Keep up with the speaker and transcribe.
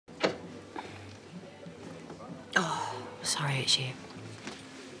Oh, sorry, it's you.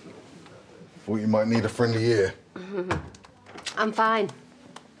 Thought you might need a friendly ear. I'm fine.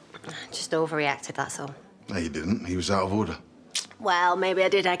 Just overreacted, that's all. No, you didn't. He was out of order. Well, maybe I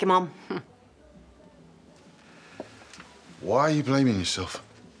did egg him on. Why are you blaming yourself?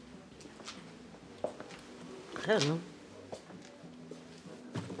 I don't know.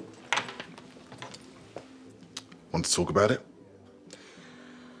 Want to talk about it?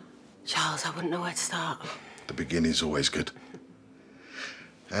 Charles, I wouldn't know where to start. The beginning's always good.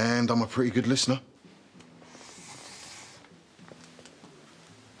 And I'm a pretty good listener.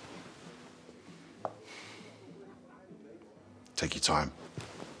 Take your time.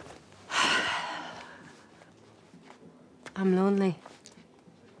 I'm lonely.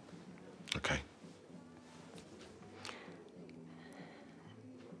 Okay.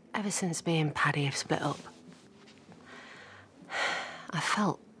 Ever since me and Paddy have split up, I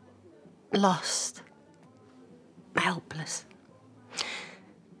felt lost, helpless.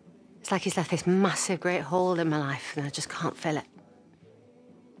 It's like he's left this massive, great hole in my life and I just can't fill it.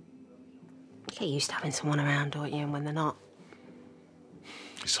 You get used to having someone around, don't you, and when they're not.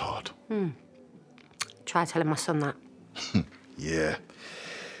 It's hard. Try telling my son that. Yeah.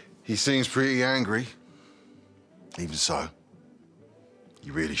 He seems pretty angry. Even so,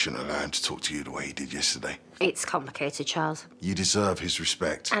 you really shouldn't allow him to talk to you the way he did yesterday. It's complicated, Charles. You deserve his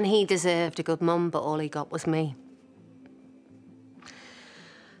respect. And he deserved a good mum, but all he got was me.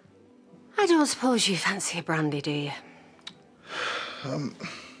 I don't suppose you fancy a brandy, do you?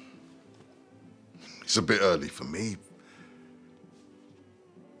 It's a bit early for me.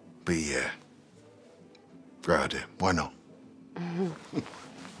 But yeah. Go out there. Why not?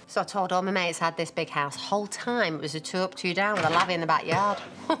 So I told all my mates I had this big house. Whole time it was a 2 up, 2 down with a lavvy in the backyard.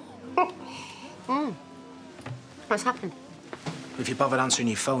 What's happened? If you bothered answering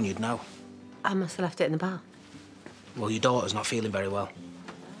your phone, you'd know. I must have left it in the bar. Well, your daughter's not feeling very well.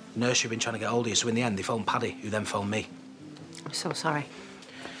 Nursery have been trying to get hold of you, so in the end, they phoned Paddy, who then phoned me. I'm so sorry.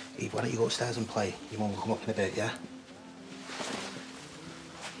 Eve, why don't you go upstairs and play? Your mum will come up in a bit, yeah?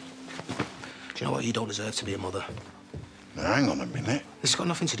 Do you know what? You don't deserve to be a mother. Now, hang on a minute. This has got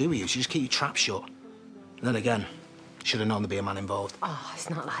nothing to do with you. You should just keep your trap shut. And then again, should have known there'd be a man involved. Oh, it's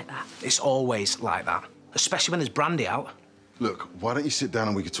not like that. It's always like that, especially when there's brandy out. Look, why don't you sit down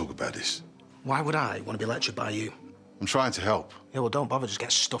and we can talk about this? Why would I want to be lectured by you? I'm trying to help. Yeah, well, don't bother. Just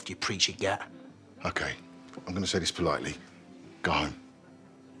get stuffed, you preachy get. Okay, I'm going to say this politely. Go home.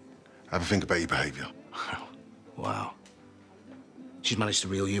 Have a think about your behaviour. Wow. She's managed to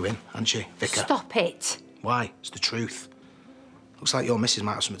reel you in, hasn't she, Vicar? Stop it. Why? It's the truth. Looks like your missus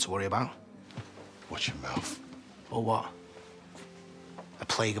might have something to worry about. Watch your mouth. Or what? A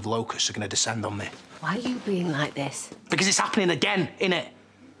plague of locusts are going to descend on me. Why are you being like this? Because it's happening again, innit?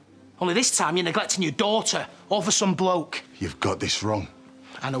 Only this time you're neglecting your daughter, all for some bloke. You've got this wrong.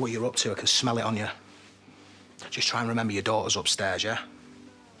 I know what you're up to. I can smell it on you. Just try and remember your daughter's upstairs, yeah?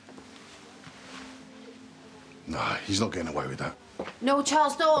 No, he's not getting away with that. No,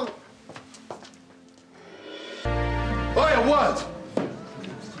 Charles, don't. Oi, a word!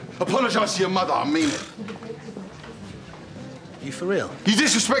 Apologise to your mother, I mean it. You for real? You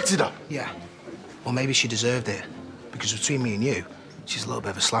disrespected her. Yeah. Well, maybe she deserved it. Because between me and you, she's a little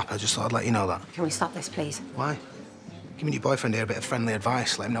bit of a slapper. I just thought I'd let you know that. Can we stop this, please? Why? Giving your boyfriend here a bit of friendly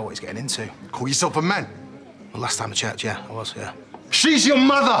advice. Let him know what he's getting into. Call yourself a man. Well, last time I checked, yeah, I was, yeah. She's your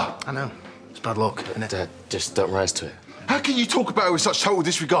mother! I know. It's bad luck, isn't it? Dad, just don't rise to it. How can you talk about her with such total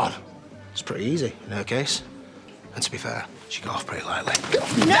disregard? It's pretty easy in her case. And to be fair, she got off pretty lightly.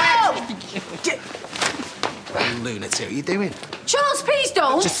 No! You lunatic, what are you doing? Charles, please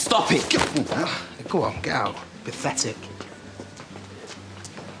don't! Just stop it! Go on, get out. Pathetic.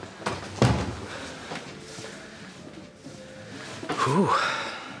 Whew.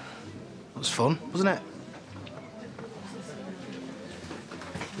 That was fun, wasn't it?